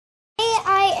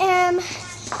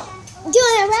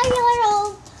doing a regular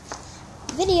old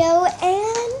video,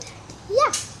 and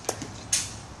yeah.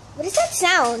 What is that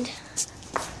sound?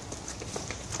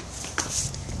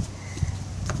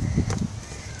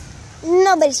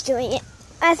 Nobody's doing it.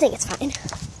 I think it's fine.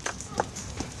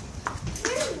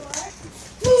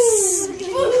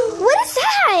 What is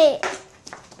that?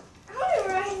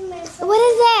 What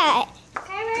is that?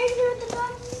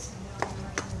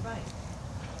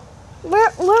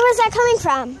 Where was that coming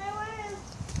from?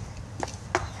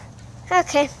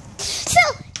 Okay. So,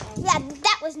 yeah,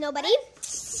 that was nobody.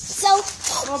 So,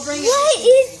 what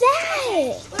is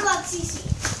that? What about Cece?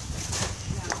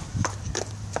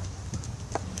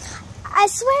 I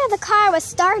swear the car was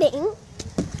starting.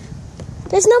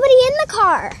 There's nobody in the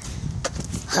car.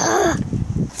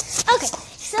 Okay,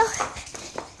 so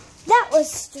that was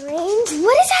strange.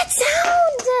 What is that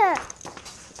sound?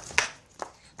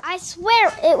 I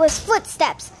swear it was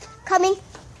footsteps coming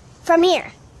from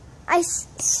here. I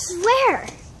swear.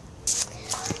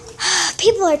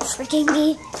 People are tricking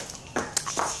me.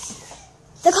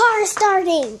 The car is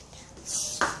starting.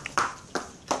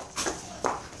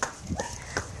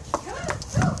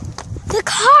 The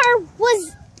car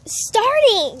was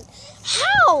starting.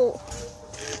 How?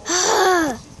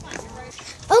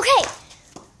 Okay.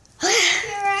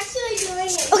 You're actually doing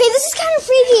it. Okay, this is kind of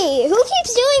freaky. Who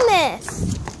keeps doing this?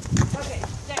 Okay,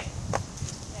 stay.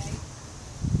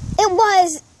 It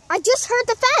was, I just heard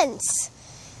the fence.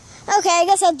 Okay, I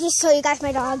guess I'll just show you guys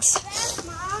my dogs.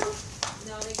 Mom.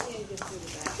 No, they can't just do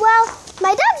that. Well,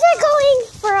 my dogs are going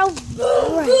for a run.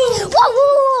 Whoa,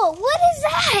 whoa, whoa, what is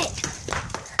that?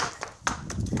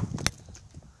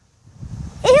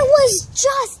 It was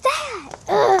just that.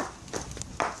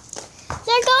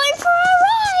 They're going for a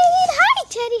ride. Hi,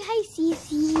 Teddy. Hi,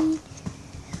 Cece.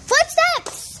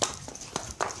 Footsteps.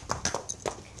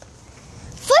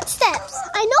 Footsteps.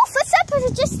 I know footsteps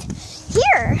are just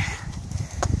here.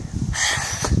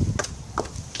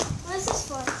 What is this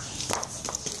for?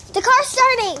 The car's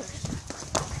starting.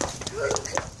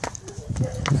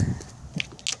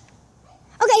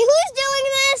 Okay, who's doing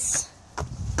this?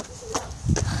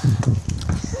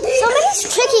 Somebody's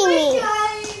tricking me.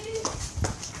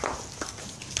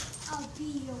 I'll be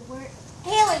your worst.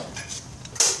 Haley.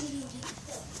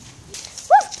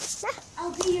 Woo.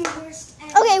 I'll be your worst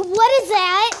enemy. Okay, what is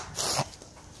that?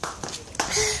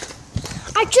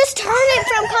 I just heard it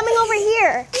from coming over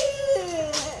here.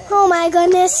 Oh my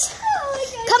goodness.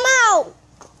 Come out.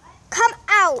 Come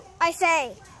out, I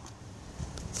say.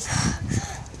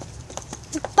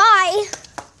 Bye.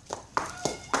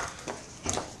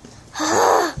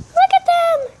 Look at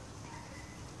them.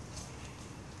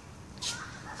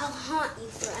 I'll haunt you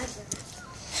forever.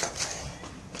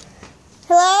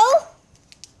 Hello?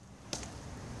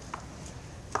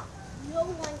 No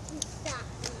one can stop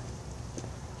me.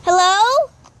 Hello?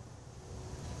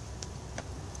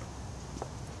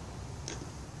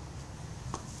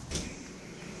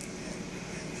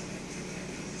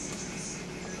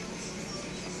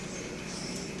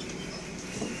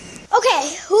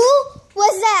 Okay, who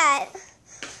was that?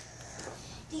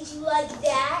 Did you like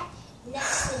that?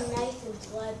 Next the knife and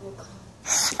blood will come.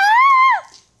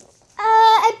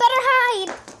 I better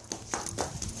hide.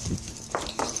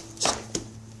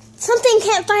 Something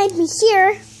can't find me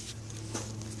here.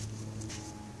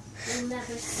 You'll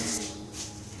never see me.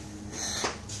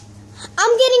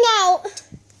 I'm getting out.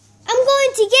 I'm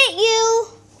going to get you.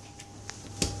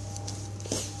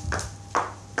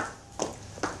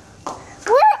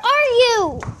 Where are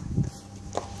you?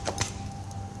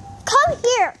 Come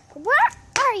here. Where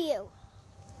are you?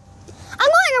 I'm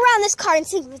going around this car and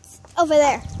see what's over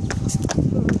there.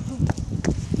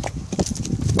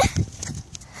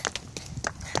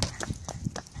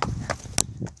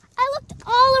 I looked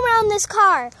all around this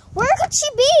car. Where could she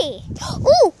be?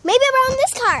 Ooh, maybe around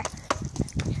this car.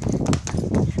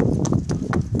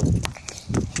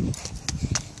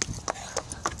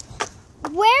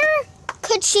 Where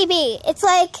could she be? It's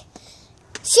like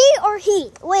she or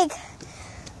he. Like,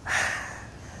 I'm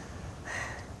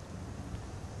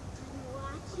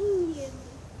watching you.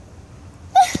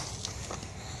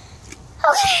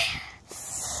 okay.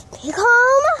 Be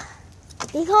calm.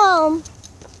 Be calm.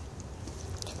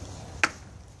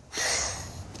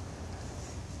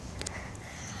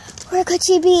 Where could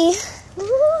she be?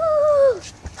 Ooh.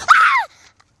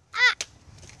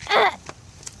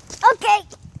 Okay.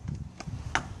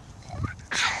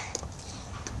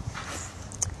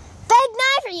 Big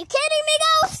knife, are you kidding me,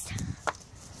 Ghost?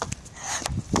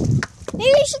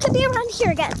 Maybe she could be around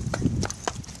here again.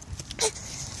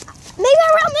 Maybe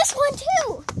around this one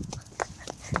too.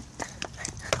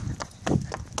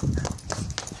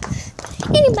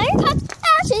 Eating buttercup,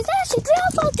 ashes, ashes. Did they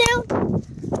all fall down?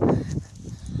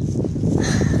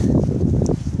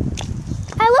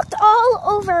 I looked all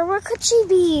over. Where could she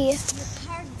be?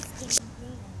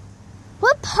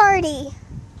 What party?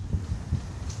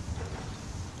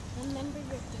 Remember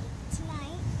your date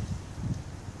tonight?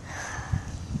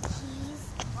 He's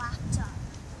locked up.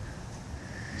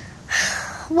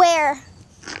 Where?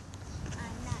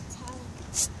 I'm not telling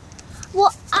you.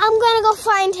 Well, I'm gonna go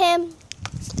find him.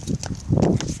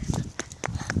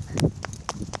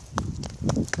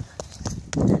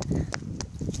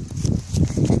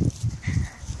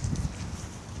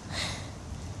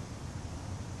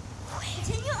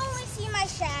 Can you only see my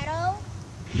shadow?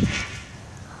 You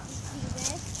see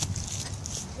this?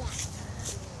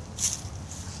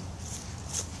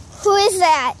 Who is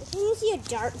that? Can you see a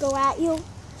dart go at you?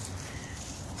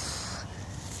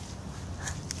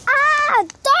 Ah,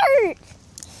 dart!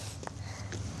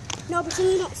 No,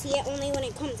 pretend you don't see it, only when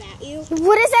it comes at you.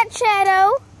 What is that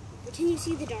shadow? Pretend you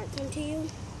see the dart come to you.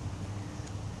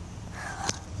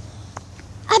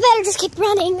 I better just keep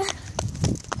running.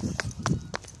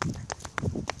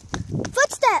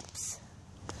 Footsteps.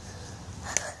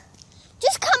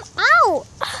 Just come out.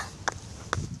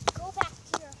 Go back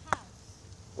to your house.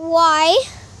 Why?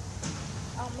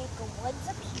 I'll make a woods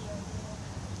appear.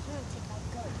 I'm gonna take my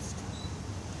ghost.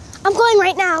 I'm going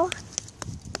right now.